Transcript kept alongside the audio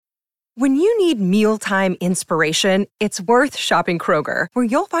When you need mealtime inspiration, it's worth shopping Kroger, where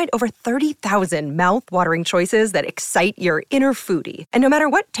you'll find over 30,000 mouth-watering choices that excite your inner foodie. And no matter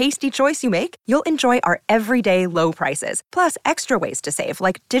what tasty choice you make, you'll enjoy our everyday low prices, plus extra ways to save,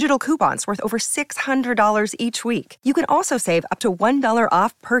 like digital coupons worth over $600 each week. You can also save up to $1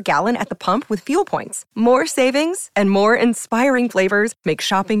 off per gallon at the pump with fuel points. More savings and more inspiring flavors make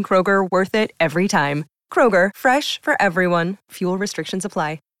shopping Kroger worth it every time. Kroger, fresh for everyone. Fuel restrictions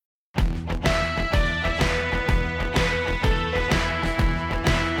apply.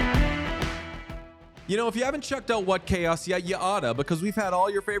 You know, if you haven't checked out What Chaos yet, you oughta, because we've had all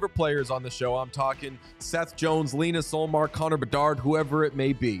your favorite players on the show. I'm talking Seth Jones, Lena Solmar, Connor Bedard, whoever it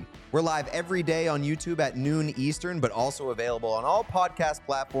may be. We're live every day on YouTube at noon Eastern, but also available on all podcast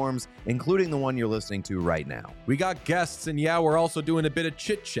platforms, including the one you're listening to right now. We got guests, and yeah, we're also doing a bit of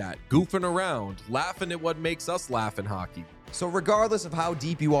chit-chat, goofing around, laughing at what makes us laugh in hockey. So regardless of how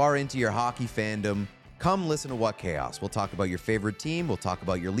deep you are into your hockey fandom, come listen to What Chaos. We'll talk about your favorite team, we'll talk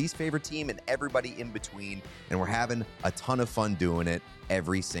about your least favorite team, and everybody in between, and we're having a ton of fun doing it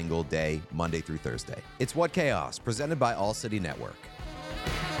every single day, Monday through Thursday. It's What Chaos, presented by All City Network.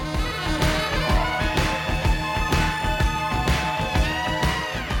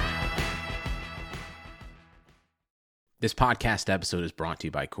 This podcast episode is brought to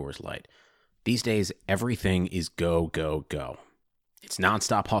you by Coors Light. These days, everything is go, go, go. It's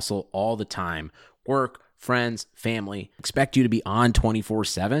nonstop hustle all the time. Work, friends, family, expect you to be on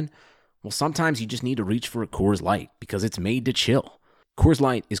 24/7? Well, sometimes you just need to reach for a Coors Light because it's made to chill. Coors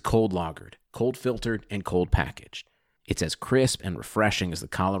Light is cold lagered, cold filtered, and cold packaged. It's as crisp and refreshing as the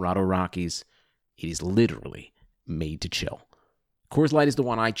Colorado Rockies. It is literally made to chill. Coors Light is the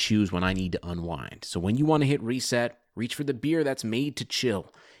one I choose when I need to unwind. So when you want to hit reset, reach for the beer that's made to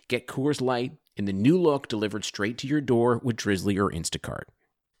chill. Get Coors Light in the new look delivered straight to your door with Drizzly or Instacart.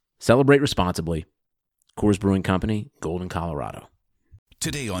 Celebrate responsibly. Coors Brewing Company, Golden, Colorado.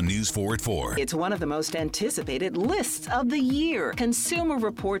 Today on News 4 at 4. It's one of the most anticipated lists of the year. Consumer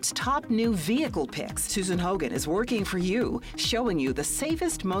Reports' top new vehicle picks. Susan Hogan is working for you, showing you the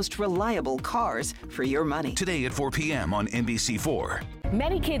safest, most reliable cars for your money. Today at 4 p.m. on NBC4.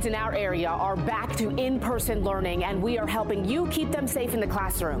 Many kids in our area are back to in-person learning, and we are helping you keep them safe in the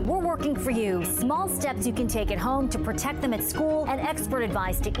classroom. We're working for you. Small steps you can take at home to protect them at school, and expert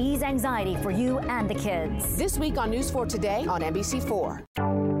advice to ease anxiety for you and the kids. This week on News 4 Today on NBC4.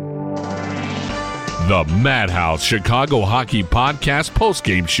 The Madhouse Chicago Hockey Podcast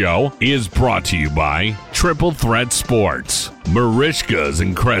postgame show is brought to you by Triple Threat Sports, Marishka's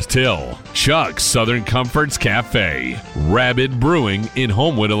in Crest Hill, Chuck's Southern Comforts Cafe, Rabid Brewing in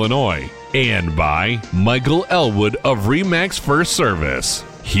Homewood, Illinois, and by Michael Elwood of Remax First Service.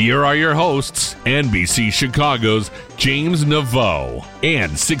 Here are your hosts, NBC Chicago's James Naveau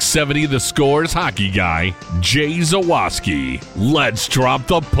and 670 The Score's hockey guy, Jay Zawoski. Let's drop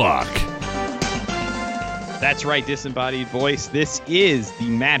the puck. That's right, disembodied voice. This is the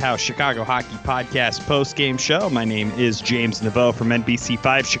Madhouse Chicago Hockey Podcast post-game show. My name is James Naveau from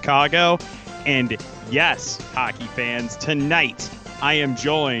NBC5 Chicago. And yes, hockey fans, tonight I am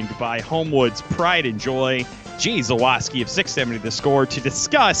joined by Homewood's pride and joy, Jay Zawoski of 670 The Score, to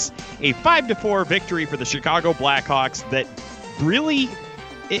discuss a 5-4 victory for the Chicago Blackhawks that really,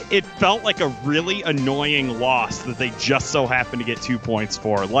 it felt like a really annoying loss that they just so happened to get 2 points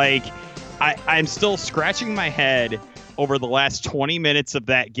for. I'm still scratching my head over the last 20 minutes of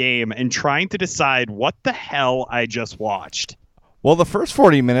that game and trying to decide what the hell I just watched. Well, the first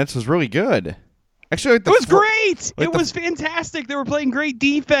 40 minutes was really good. Actually, it was great. It was fantastic. They were playing great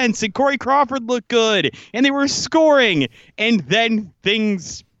defense, and Corey Crawford looked good, and they were scoring. And then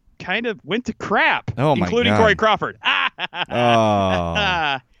things kind of went to crap, including Corey Crawford.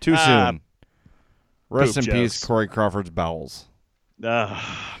 Too soon. Rest in peace, Corey Crawford's bowels.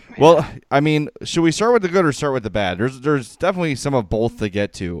 Well, I mean, should we start with the good or start with the bad? There's definitely some of both to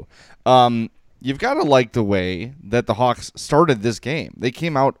get to. You've got to like the way that the Hawks started this game. They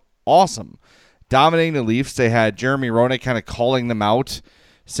came out awesome, dominating the Leafs. They had Jeremy Roenick kind of calling them out,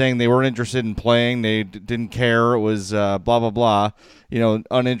 saying they weren't interested in playing. They didn't care. It was blah, blah, blah,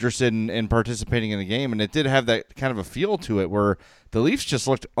 uninterested in participating in the game. And it did have that kind of a feel to it where the Leafs just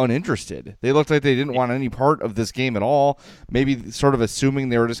looked uninterested. They looked like they didn't want any part of this game at all, maybe sort of assuming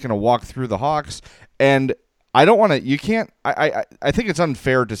they were just going to walk through the Hawks. And I don't want to – I think it's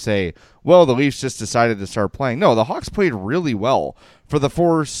unfair to say, well, the Leafs just decided to start playing. No, the Hawks played really well for the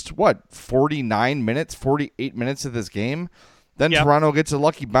first, 48 minutes of this game. Then Toronto gets a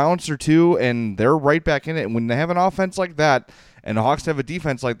lucky bounce or two, and they're right back in it. And when they have an offense like that and the Hawks have a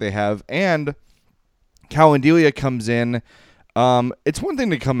defense like they have, and Cowan Delia comes in It's one thing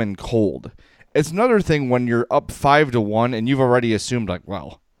to come in cold. It's another thing when you're up 5-1 and you've already assumed, like,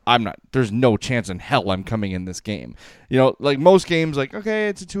 well, there's no chance in hell I'm coming in this game. You know, like most games, like, okay,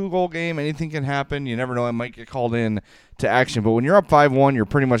 it's a 2-goal game. Anything can happen. You never know. I might get called in to action. But when you're up 5-1, you're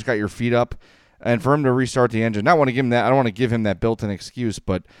pretty much got your feet up. And for him to restart the engine, I don't want to give him that built-in excuse,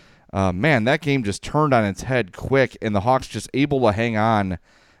 but man, that game just turned on its head quick, and the Hawks just able to hang on.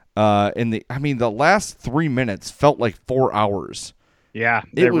 The last 3 minutes felt like 4 hours. Yeah,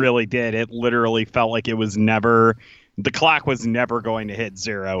 it really did. It literally felt like the clock was never going to hit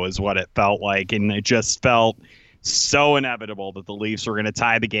zero is what it felt like. And it just felt so inevitable that the Leafs were going to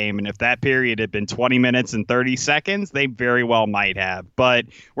tie the game. And if that period had been 20 minutes and 30 seconds, they very well might have. But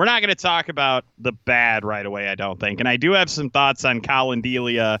we're not going to talk about the bad right away, I don't think. And I do have some thoughts on Colin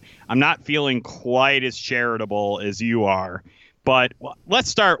Delia. I'm not feeling quite as charitable as you are. But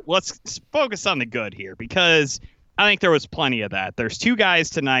let's focus on the good here, because I think there was plenty of that. There's two guys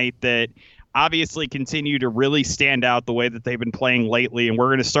tonight that obviously continue to really stand out the way that they've been playing lately. And we're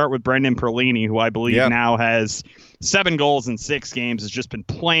going to start with Brendan Perlini, who I believe now has 7 goals in 6 games, has just been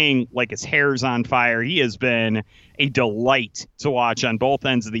playing like his hair's on fire. He has been a delight to watch on both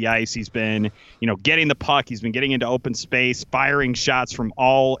ends of the ice. He's been, getting the puck. He's been getting into open space, firing shots from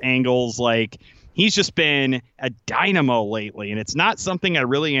all angles. Like, he's just been a dynamo lately, and it's not something I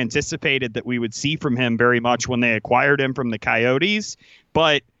really anticipated that we would see from him very much when they acquired him from the Coyotes.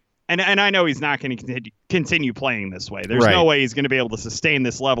 But and I know he's not going to continue playing this way. There's no way he's going to be able to sustain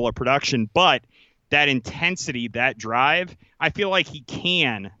this level of production, but that intensity, that drive, I feel like he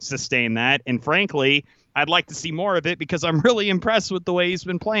can sustain that. And frankly, I'd like to see more of it because I'm really impressed with the way he's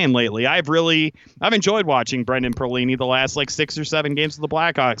been playing lately. I've enjoyed watching Brendan Perlini the last 6 or 7 games of the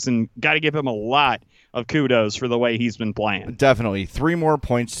Blackhawks, and got to give him a lot of kudos for the way he's been playing. Definitely. 3 more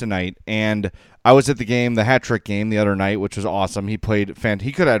points tonight, and I was at the game, the hat trick game the other night, which was awesome. He played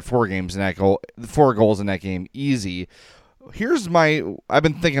he could have had 4 goals in that game, easy. I've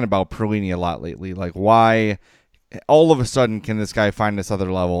been thinking about Perlini a lot lately, like why all of a sudden can this guy find this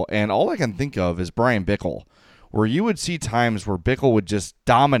other level? And all I can think of is Brian Bickle, where you would see times where Bickle would just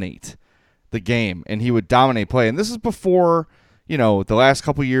dominate the game and he would dominate play. And this is before, the last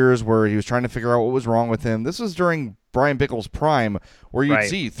couple years where he was trying to figure out what was wrong with him. This was during Brian Bickle's prime, where you'd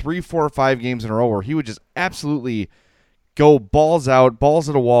see 3, 4, 5 games in a row where he would just absolutely go balls out, balls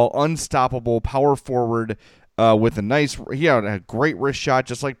at a wall, unstoppable, power forward with he had a great wrist shot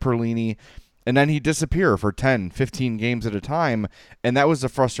just like Perlini. And then he'd disappear for 10, 15 games at a time, and that was the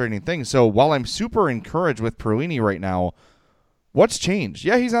frustrating thing. So while I'm super encouraged with Perlini right now, what's changed?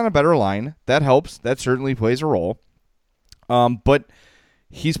 Yeah, he's on a better line. That helps. That certainly plays a role. But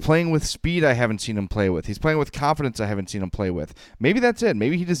he's playing with speed I haven't seen him play with. He's playing with confidence I haven't seen him play with. Maybe that's it.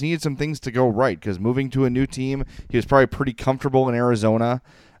 Maybe he just needed some things to go right, because moving to a new team, he was probably pretty comfortable in Arizona.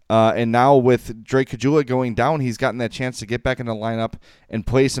 And now with Drake Caggiula going down, he's gotten that chance to get back in the lineup and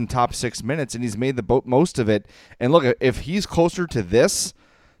play some top 6 minutes, and he's made the most of it. And look, if he's closer to this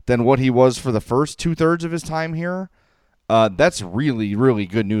than what he was for the first 2/3 of his time here, that's really, really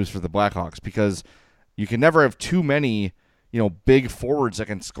good news for the Blackhawks, because you can never have too many, big forwards that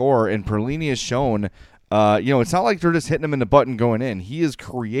can score. And Perlini has shown, it's not like they're just hitting him in the butt and going in. He has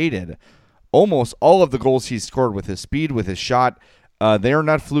created almost all of the goals he's scored with his speed, with his shot. They are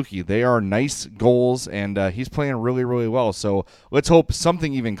not fluky. They are nice goals, and he's playing really, really well. So let's hope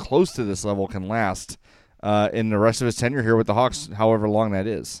something even close to this level can last in the rest of his tenure here with the Hawks, however long that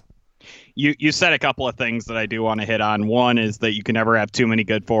is. You said a couple of things that I do want to hit on. One is that you can never have too many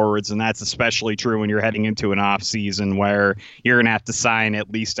good forwards, and that's especially true when you're heading into an off season where you're going to have to sign at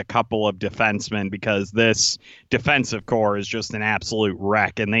least a couple of defensemen, because this defensive core is just an absolute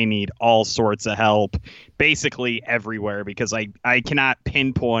wreck, and they need all sorts of help basically everywhere, because I cannot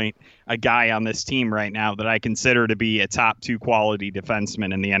pinpoint a guy on this team right now that I consider to be a top 2 quality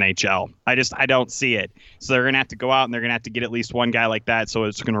defenseman in the NHL. I don't see it. So they're going to have to go out and they're going to have to get at least one guy like that. So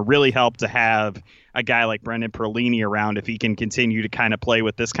it's going to really help to have a guy like Brendan Perlini around if he can continue to kind of play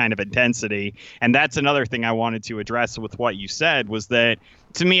with this kind of intensity. And that's another thing I wanted to address with what you said, was that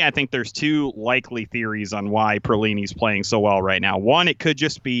to me, I think there's 2 likely theories on why Perlini's playing so well right now. One, it could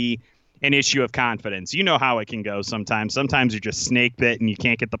just be an issue of confidence. You know how it can go sometimes. Sometimes you're just snake bit and you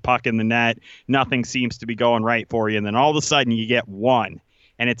can't get the puck in the net. Nothing seems to be going right for you. And then all of a sudden you get one,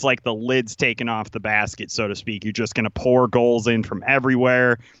 and it's like the lid's taken off the basket, so to speak. You're just going to pour goals in from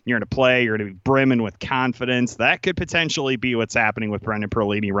everywhere. You're going to play. You're going to be brimming with confidence. That could potentially be what's happening with Brendan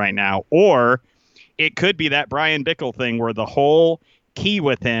Perlini right now. Or it could be that Brian Bickle thing where the whole key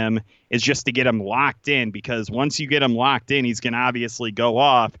with him is just to get him locked in, because once you get him locked in, he's going to obviously go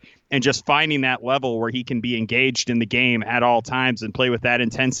off, and just finding that level where he can be engaged in the game at all times and play with that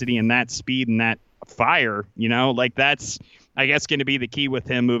intensity and that speed and that fire, like that's, I guess, going to be the key with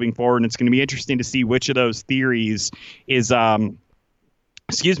him moving forward. And it's going to be interesting to see which of those theories is, got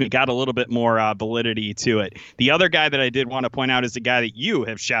a little bit more validity to it. The other guy that I did want to point out is the guy that you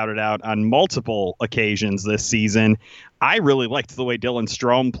have shouted out on multiple occasions this season. I really liked the way Dylan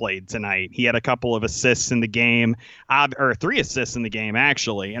Strome played tonight. He had a couple of assists in the game, or 3 assists in the game,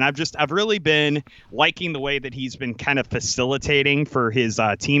 actually. And I've really been liking the way that he's been kind of facilitating for his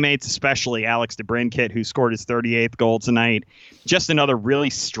teammates, especially Alex DeBrincat, who scored his 38th goal tonight. Just another really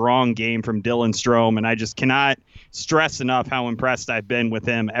strong game from Dylan Strome, and I just cannot stress enough how impressed I've been with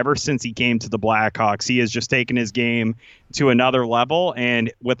him ever since he came to the Blackhawks. He has just taken his game to another level,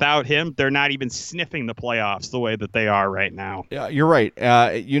 and without him, they're not even sniffing the playoffs the way that they are right now. Yeah, you're right.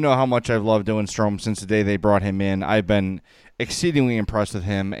 You know how much I've loved Dylan Strome since the day they brought him in. I've been exceedingly impressed with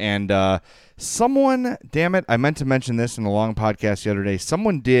him, and someone, damn it, I meant to mention this in a long podcast the other day.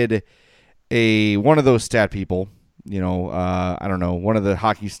 Someone did one of those stat people, I don't know, one of the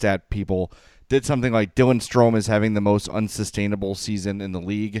hockey stat people did something like Dylan Strome is having the most unsustainable season in the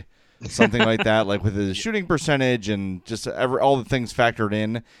league. Something like that, like with his shooting percentage and just all the things factored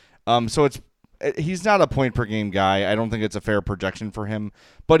in. So he's not a point per game guy. I don't think it's a fair projection for him,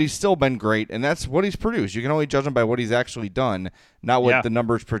 but he's still been great, and that's what he's produced. You can only judge him by what he's actually done, not what the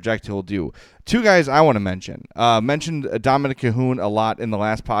numbers project he'll do. 2 guys I want to mention. Mentioned Dominic Cahoon a lot in the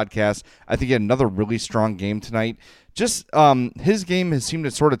last podcast. I think he had another really strong game tonight. Just his game has seemed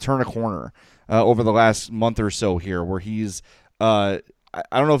to sort of turn a corner over the last month or so here, where he's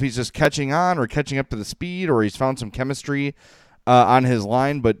I don't know if he's just catching on or catching up to the speed, or he's found some chemistry on his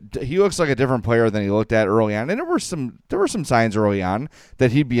line, but he looks like a different player than he looked at early on. And there were some signs early on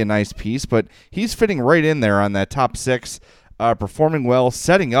that he'd be a nice piece, but he's fitting right in there on that top 6, performing well,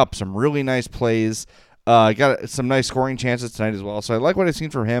 setting up some really nice plays. Got some nice scoring chances tonight as well. So I like what I've seen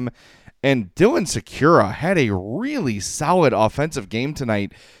from him. And Dylan Sikura had a really solid offensive game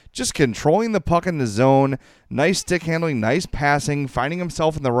tonight, just controlling the puck in the zone, nice stick handling, nice passing, finding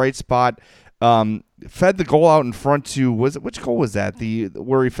himself in the right spot. Fed the goal out in front to, which goal was that?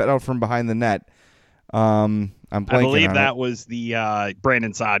 Where he fed out from behind the net. I'm blanking. I believe that was the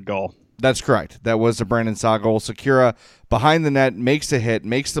Brandon Saad goal. That's correct. That was the Brandon Saad goal. Sikura behind the net, makes a hit,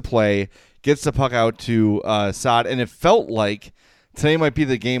 makes the play, gets the puck out to Saad, and it felt like today might be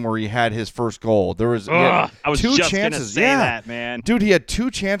the game where he had his first goal. There was I was 2 just chances. Say that, man. Dude, he had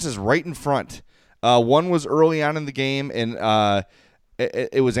 2 chances right in front. One was early on in the game, and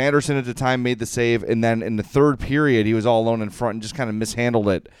it was Anderson at the time made the save, and then in the third period, he was all alone in front and just kind of mishandled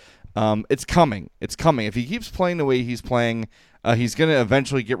it. It's coming. It's coming. If he keeps playing the way he's playing, he's going to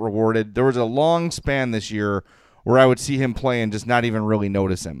eventually get rewarded. There was a long span this year where I would see him play and just not even really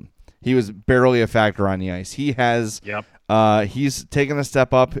notice him. He was barely a factor on the ice. He has. Yep. He's taken a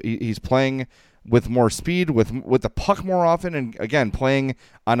step up. He's playing with more speed, with the puck more often, and again, playing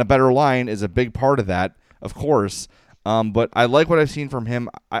on a better line is a big part of that, of course. But I like what I've seen from him.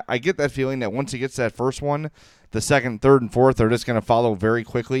 I get that feeling that once he gets that first one, the second, third, and fourth are just going to follow very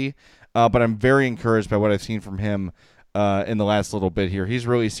quickly. But I'm very encouraged by what I've seen from him in the last little bit here. He's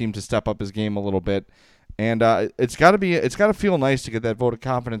really seemed to step up his game a little bit. And it's got to feel nice to get that vote of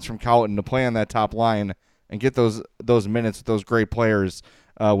confidence from Colton to play on that top line and get those minutes with those great players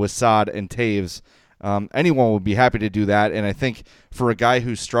with Saad and Taves. Anyone would be happy to do that. And I think for a guy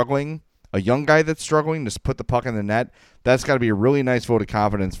who's struggling, a young guy that's struggling to put the puck in the net, that's got to be a really nice vote of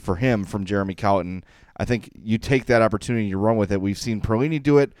confidence for him from Jeremy Colton. I think you take that opportunity, you run with it. We've seen Perlini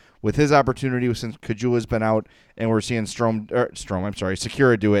do it with his opportunity since Kajula's been out, and we're seeing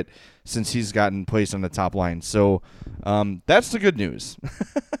Sikura do it since he's gotten placed on the top line. So that's the good news.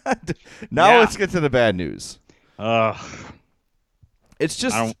 Now let's get to the bad news. It's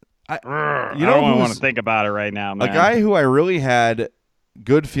just I don't want to think about it right now, man. A guy who I really had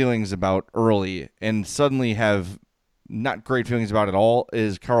good feelings about early and suddenly have not great feelings about at all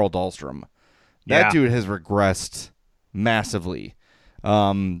is Carl Dahlstrom. That dude has regressed massively.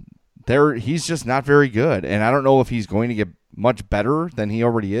 He's just not very good, and I don't know if he's going to get much better than he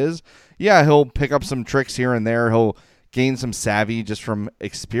already is. Yeah, he'll pick up some tricks here and there. He'll gain some savvy just from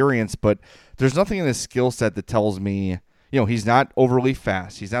experience, but there's nothing in his skill set that tells me, he's not overly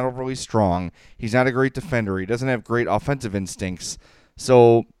fast. He's not overly strong. He's not a great defender. He doesn't have great offensive instincts.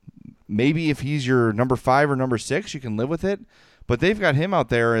 So maybe if he's your number 5 or number 6, you can live with it. But they've got him out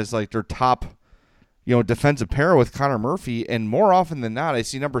there as like their top, defensive pair with Connor Murphy. And more often than not, I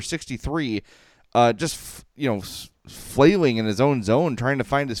see number 63 just flailing in his own zone, trying to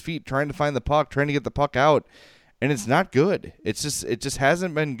find his feet, trying to find the puck, trying to get the puck out, and it's not good. It just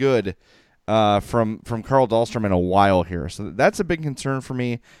hasn't been good from Carl Dahlstrom in a while here. So that's a big concern for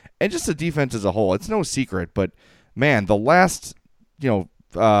me, and just the defense as a whole. It's no secret, but man, the last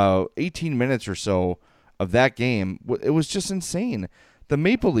 18 minutes or so of that game, it was just insane. The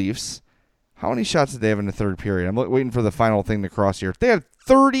Maple Leafs, how many shots did they have in the third period? I'm waiting for the final thing to cross here. They had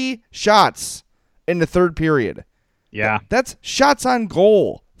 30 shots in the third period. Yeah. That's shots on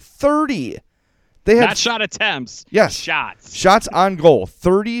goal. 30. They had not shot attempts. Yes. Shots. Shots on goal.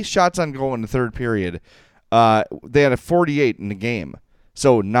 30 shots on goal in the third period. They had a 48 in the game.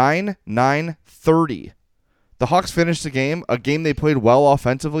 So 9-9-30. The Hawks finished the game, a game they played well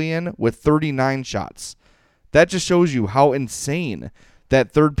offensively in, with 39 shots. That just shows you how insane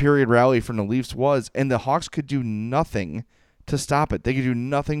that third period rally from the Leafs was, and the Hawks could do nothing to stop it. They could do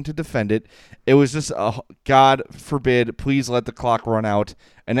nothing to defend it. It was just, God forbid, please let the clock run out,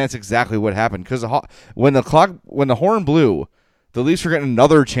 and that's exactly what happened. Because when the horn blew, the Leafs were getting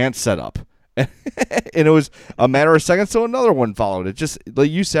another chance set up, and it was a matter of seconds till another one followed. It just, like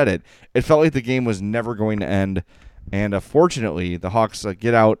you said it felt like the game was never going to end, and fortunately, the Hawks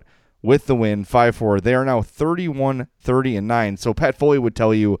get out with the win, 5-4. They are now 31-30-9. So Pat Foley would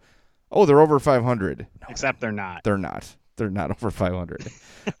tell you, oh, they're over 500. No, except they're not. They're not. They're not over 500.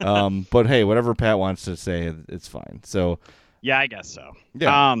 But hey, whatever Pat wants to say, it's fine. So yeah, I guess so.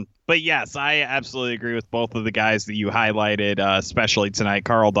 Yeah. But yes, I absolutely agree with both of the guys that you highlighted, especially tonight.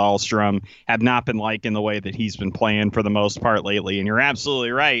 Carl Dahlstrom have not been liking the way that he's been playing for the most part lately. And you're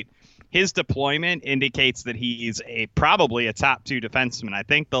absolutely right. His deployment indicates that he's probably a top 2 defenseman. I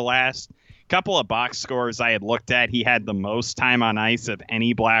think the last couple of box scores I had looked at, he had the most time on ice of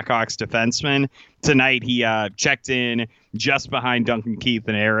any Blackhawks defenseman. Tonight, he checked in just behind Duncan Keith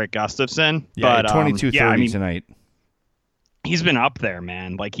and Eric Gustafsson. Yeah, 22-30 tonight. He's been up there,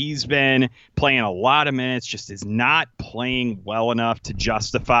 man. Like, he's been playing a lot of minutes, just is not playing well enough to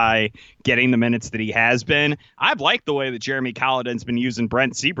justify getting the minutes that he has been. I've liked the way that Jeremy Colliton's been using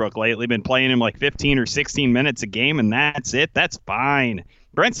Brent Seabrook lately, been playing him like 15 or 16 minutes a game, and that's it. That's fine.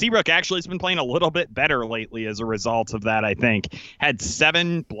 Brent Seabrook actually has been playing a little bit better lately as a result of that, I think. Had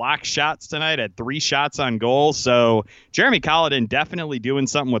 7 block shots tonight, had 3 shots on goal. So Jeremy Colliton definitely doing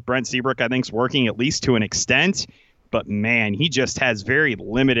something with Brent Seabrook, I think, is working at least to an extent. But, man, he just has very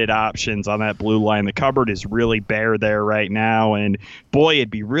limited options on that blue line. The cupboard is really bare there right now. And, boy, it'd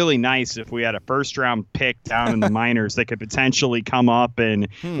be really nice if we had a first-round pick down in the minors that could potentially come up and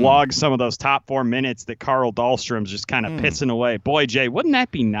log some of those top 4 minutes that Carl Dahlstrom's just kind of pissing away. Boy, Jay, wouldn't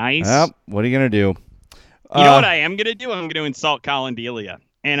that be nice? Well, what are you going to do? You know what I am going to do? I'm going to insult Colin Delia.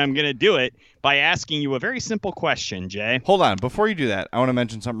 And I'm going to do it by asking you a very simple question, Jay. Hold on. Before you do that, I want to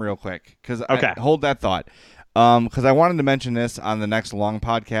mention something real quick. Okay. Hold that thought. Because I wanted to mention this on the next long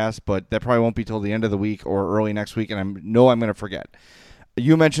podcast, but that probably won't be till the end of the week or early next week, and I'm going to forget.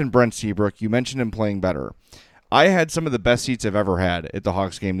 You mentioned Brent Seabrook. You mentioned him playing better. I had some of the best seats I've ever had at the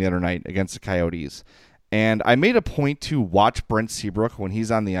Hawks game the other night against the Coyotes, and I made a point to watch Brent Seabrook when he's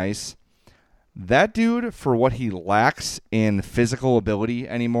on the ice. That dude, for what he lacks in physical ability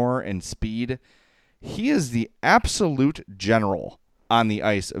anymore and speed, he is the absolute general on the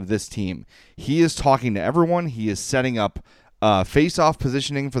ice of this team. He is talking to everyone. He is setting up face-off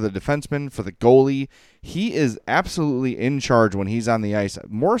positioning for the defenseman, for the goalie. He is absolutely in charge when he's on the ice,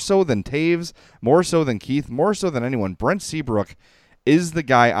 more so than Taves, more so than Keith, more so than anyone. Brent Seabrook is the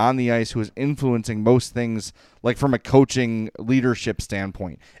guy on the ice who is influencing most things, like from a coaching leadership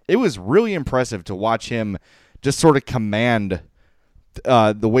standpoint. It was really impressive to watch him just sort of command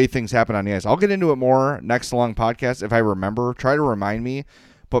the way things happen on the ice. I'll get into it more next long podcast if I remember. Try to remind me.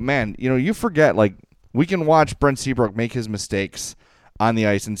 But man, you forget, like, we can watch Brent Seabrook make his mistakes on the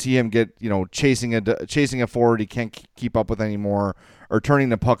ice and see him get, chasing a forward he can't keep up with anymore, or turning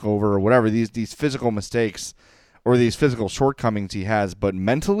the puck over, or whatever, these physical mistakes or these physical shortcomings he has. But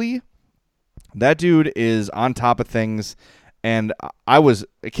mentally, that dude is on top of things, and I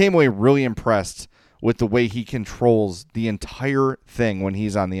came away really impressed with the way he controls the entire thing when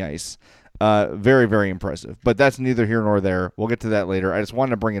he's on the ice. Very, very impressive. But that's neither here nor there. We'll get to that later. I just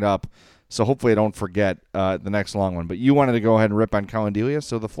wanted to bring it up, so hopefully I don't forget the next long one. But you wanted to go ahead and rip on Colin Delia,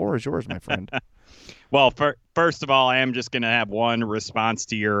 so the floor is yours, my friend. Well, first of all, I am just going to have one response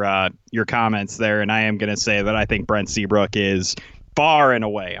to your comments there, and I am going to say that I think Brent Seabrook is far and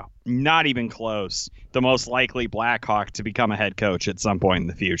away, not even close, the most likely Blackhawk to become a head coach at some point in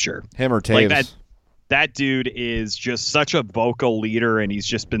the future. Him or Taves? That dude is just such a vocal leader, and he's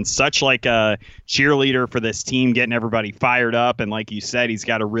just been such like a cheerleader for this team, getting everybody fired up. And like you said, he's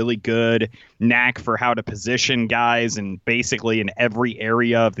got a really good knack for how to position guys and basically in every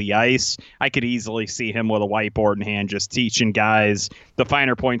area of the ice. I could easily see him with a whiteboard in hand just teaching guys the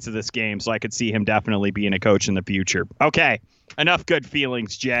finer points of this game, so I could see him definitely being a coach in the future. Okay, enough good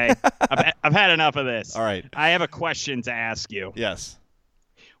feelings, Jay. I've had enough of this. All right. I have a question to ask you. Yes.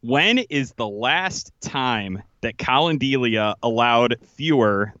 When is the last time that Colin Delia allowed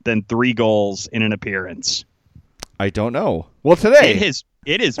fewer than 3 goals in an appearance? I don't know. Well, today.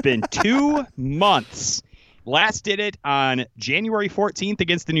 It has been 2 months. Last did it on January 14th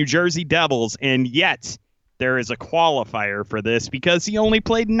against the New Jersey Devils, and yet there is a qualifier for this because he only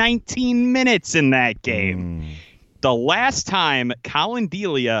played 19 minutes in that game. The last time Colin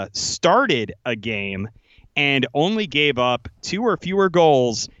Delia started a game and only gave up 2 or fewer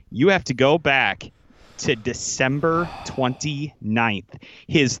goals, you have to go back to December 29th,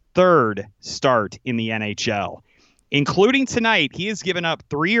 his 3rd start in the NHL. Including tonight, he has given up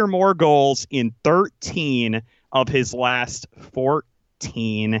 3 or more goals in 13 of his last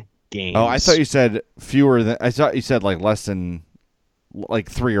 14 games. Oh, I thought you said fewer than. I thought you said like less than, like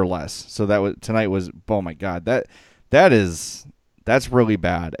 3 or less. So that was tonight was. Oh my God, that's really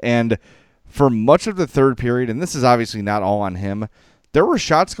bad. And for much of the third period, and this is obviously not all on him, there were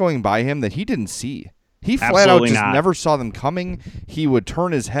shots going by him that he didn't see. He flat out just never saw them coming. He would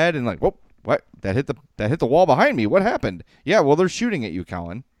turn his head and like, whoop, what? That hit the wall behind me. What happened? Yeah, well, they're shooting at you,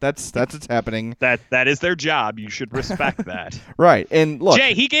 Colin. That's what's happening. That is their job. You should respect that. Right. And look,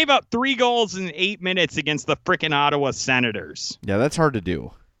 Jay, he gave up 3 goals in 8 minutes against the frickin' Ottawa Senators. Yeah, that's hard to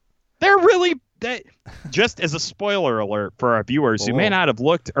do. They're really just as a spoiler alert for our viewers who may not have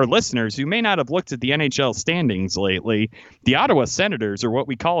looked, or listeners who may not have looked at the NHL standings lately, the Ottawa Senators are what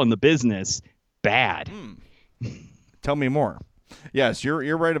we call in the business bad. Tell me more. Yes,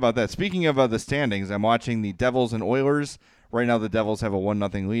 you're right about that. Speaking of the standings, I'm watching the Devils and Oilers. Right now, the Devils have a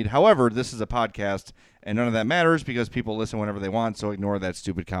 1-0 lead. However, this is a podcast, and none of that matters because people listen whenever they want, so ignore that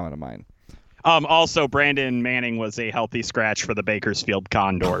stupid comment of mine. Also, Brandon Manning was a healthy scratch for the Bakersfield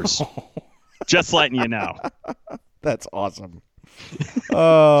Condors. Just letting you know. That's awesome.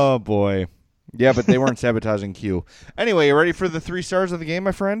 Oh, boy. Yeah, but they weren't sabotaging Q. Anyway, you ready for the 3 stars of the game,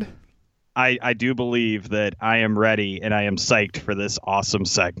 my friend? I do believe that I am ready and I am psyched for this awesome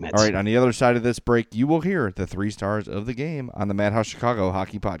segment. All right, on the other side of this break, you will hear the 3 stars of the game on the Madhouse Chicago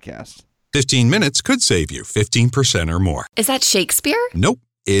Hockey Podcast. 15 minutes could save you 15% or more. Is that Shakespeare? Nope,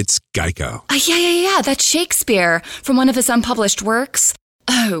 it's Geico. Yeah, that's Shakespeare from one of his unpublished works.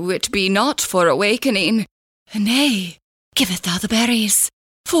 Oh, it be not for awakening. Nay, giveth thou the berries.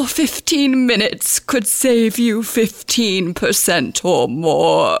 For 15 minutes could save you 15% or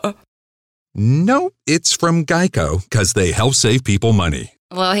more. Nope, it's from Geico, because they help save people money.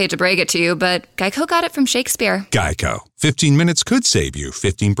 Well, I hate to break it to you, but Geico got it from Shakespeare. Geico. 15 minutes could save you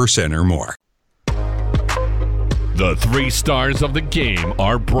 15% or more. The 3 stars of the game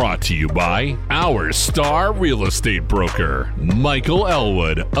are brought to you by our star real estate broker, Michael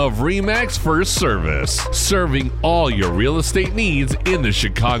Elwood of RE/MAX First Service, serving all your real estate needs in the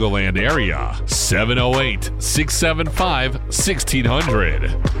Chicagoland area.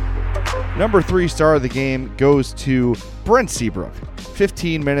 708-675-1600. Number 3 star of the game goes to Brent Seabrook.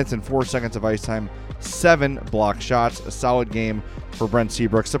 15 minutes and 4 seconds of ice time, 7 block shots, a solid game for Brent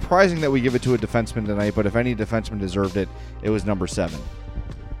Seabrook. Surprising that we give it to a defenseman tonight, but if any defenseman deserved it, it was number 7.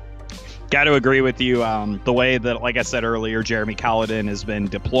 Got to agree with you. The way that, like I said earlier, Jeremy Colliton has been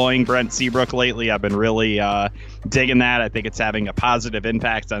deploying Brent Seabrook lately, I've been really digging that. I think it's having a positive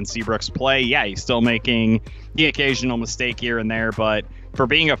impact on Seabrook's play. Yeah, he's still making the occasional mistake here and there, but for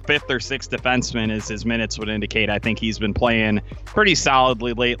being a 5th or 6th defenseman, as his minutes would indicate, I think he's been playing pretty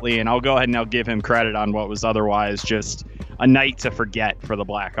solidly lately, and I'll go ahead and I'll give him credit on what was otherwise just a night to forget for the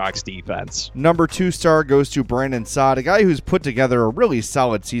Blackhawks defense. Number 2 star goes to Brandon Saad, a guy who's put together a really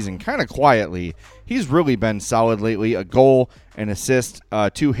solid season, kind of quietly. He's really been solid lately, a goal, an assist,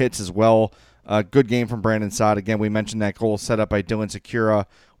 2 hits as well. Good game from Brandon Saad. Again, we mentioned that goal set up by Dylan Sekura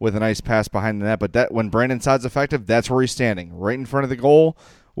with a nice pass behind the net, but that when Brandon Saad's effective, that's where he's standing, right in front of the goal,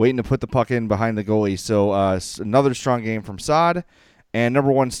 waiting to put the puck in behind the goalie. So another strong game from Saad. And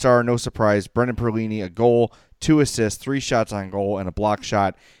number 1 star, no surprise, Brendan Perlini, a goal, 2 assists, 3 shots on goal, and a block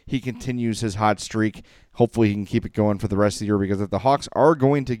shot. He continues his hot streak. Hopefully he can keep it going for the rest of the year, because if the Hawks are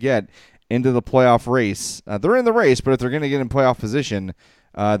going to get into the playoff race, they're in the race, but if they're going to get in playoff position,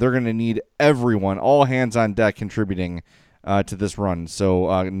 they're going to need everyone, all hands on deck, contributing to this run. So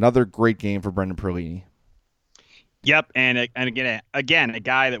another great game for Brendan Perlini. Yep, and again, a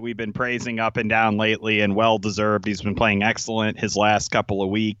guy that we've been praising up and down lately, and well-deserved. He's been playing excellent his last couple of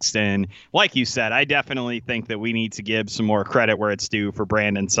weeks, and like you said, I definitely think that we need to give some more credit where it's due for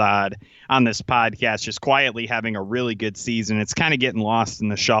Brandon Saad on this podcast, just quietly having a really good season. It's kind of getting lost in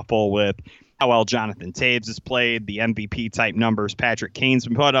the shuffle with how well Jonathan Taves has played, the MVP-type numbers Patrick Kane's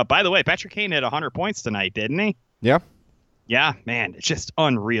been put up. By the way, Patrick Kane had 100 points tonight, didn't he? Yeah. Yeah, man, it's just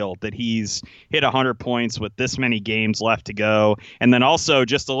unreal that he's hit 100 points with this many games left to go. And then also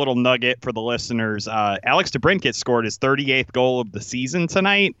just a little nugget for the listeners. Alex DeBrincat scored his 38th goal of the season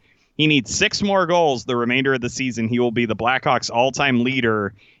tonight. He needs 6 more goals the remainder of the season. He will be the Blackhawks all-time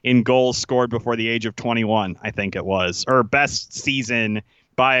leader in goals scored before the age of 21, I think it was. Or best season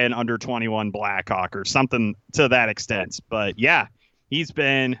by an under 21 Blackhawk or something to that extent. But yeah. He's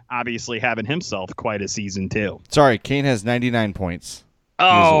been obviously having himself quite a season too. Sorry, Kane has 99 points.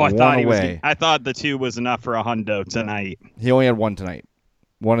 Oh, I thought the 2 was enough for a hundo tonight. He only had 1 tonight.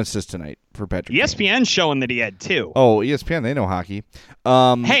 1 assist tonight for Patrick. ESPN's showing that he had 2. Oh, ESPN, they know hockey.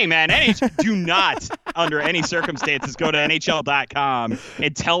 Hey man, do not under any circumstances go to NHL.com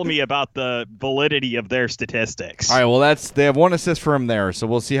and tell me about the validity of their statistics. All right, well they have 1 assist for him there, so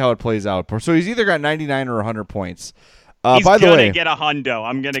we'll see how it plays out. So he's either got 99 or 100 points. He's going to get a hundo.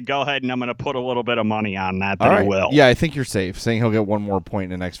 I'm going to go ahead and I'm going to put a little bit of money on that. Right. I will. Yeah, I think you're safe, saying he'll get 1 more point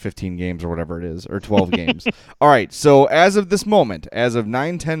in the next 15 games or whatever it is, or 12 games. All right, so as of this moment, as of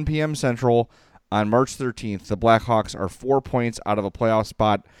 9:10 p.m. Central on March 13th, the Blackhawks are 4 points out of a playoff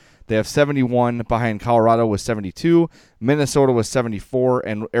spot. They have 71 behind Colorado with 72, Minnesota with 74,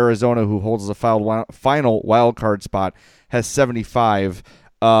 and Arizona, who holds the final wild card spot, has 75.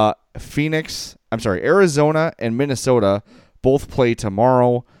 Arizona and Minnesota both play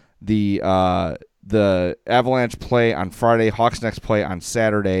tomorrow. The Avalanche play on Friday. Hawks next play on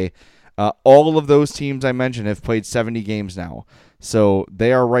Saturday. All of those teams I mentioned have played 70 games now. So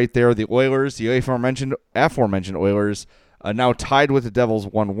they are right there. The Oilers, the aforementioned Oilers, now tied with the Devils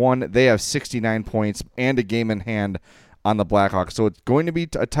 1-1. They have 69 points and a game in hand on the Blackhawks. So it's going to be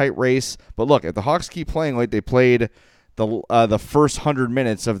a tight race. But look, if the Hawks keep playing like they played the first 100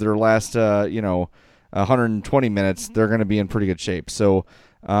 minutes of their last 120 minutes, they're going to be in pretty good shape. So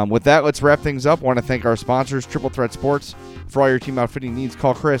with that, let's wrap things up. I want to thank our sponsors, Triple Threat Sports. For all your team outfitting needs,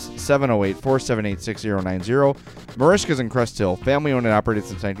 call Chris 708-478-6090. Marishka's in Crest Hill, family owned and operated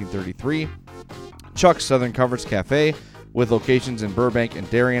since 1933. Chuck's Southern Comforts Cafe with locations in Burbank and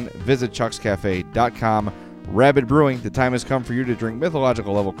Darien. Visit chuckscafe.com. Rabid Brewing, the time has come for you to drink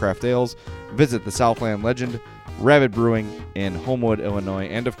mythological level craft ales. Visit the Southland legend Rabid Brewing in Homewood, Illinois.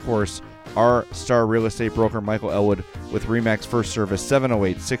 And of course, our star real estate broker, Michael Elwood, with RE/MAX First Service,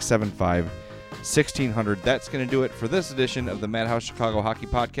 708-675-1600. That's going to do it for this edition of the Madhouse Chicago Hockey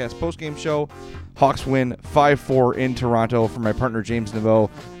Podcast postgame show. Hawks win 5-4 in Toronto. For my partner, James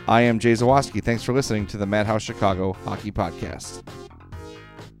Naveau, I am Jay Zawoski. Thanks for listening to the Madhouse Chicago Hockey Podcast.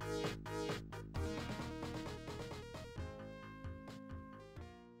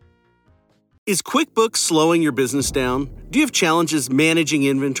 Is QuickBooks slowing your business down? Do you have challenges managing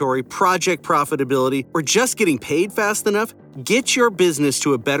inventory, project profitability, or just getting paid fast enough? Get your business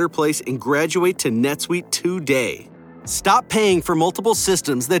to a better place and graduate to NetSuite today. Stop paying for multiple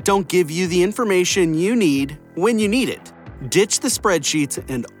systems that don't give you the information you need when you need it. Ditch the spreadsheets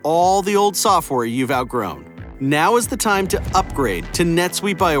and all the old software you've outgrown. Now is the time to upgrade to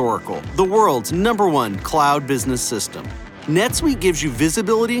NetSuite by Oracle, the world's #1 cloud business system. NetSuite gives you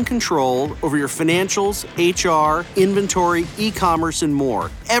visibility and control over your financials, HR, inventory, e-commerce, and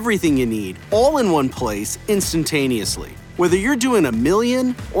more. Everything you need, all in one place, instantaneously. Whether you're doing $1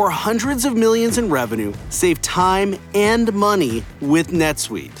 million or hundreds of millions in revenue, save time and money with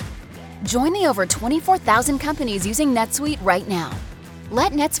NetSuite. Join the over 24,000 companies using NetSuite right now.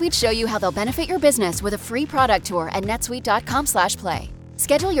 Let NetSuite show you how they'll benefit your business with a free product tour at netsuite.com/play.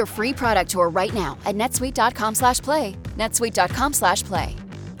 Schedule your free product tour right now at netsuite.com/play. netsuite.com/play.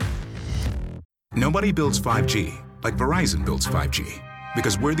 Nobody builds 5G like Verizon builds 5G,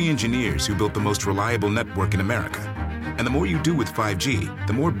 because we're the engineers who built the most reliable network in America. And the more you do with 5G,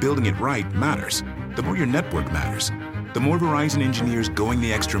 the more building it right matters. The more your network matters. The more Verizon engineers going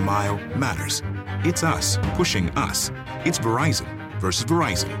the extra mile matters. It's us pushing us. It's Verizon versus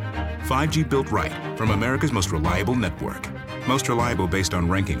Verizon. 5G built right from America's most reliable network. Most reliable based on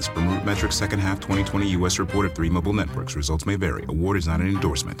rankings from RootMetrics second half 2020 U.S. report of 3 mobile networks. Results may vary. Award is not an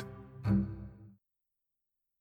endorsement.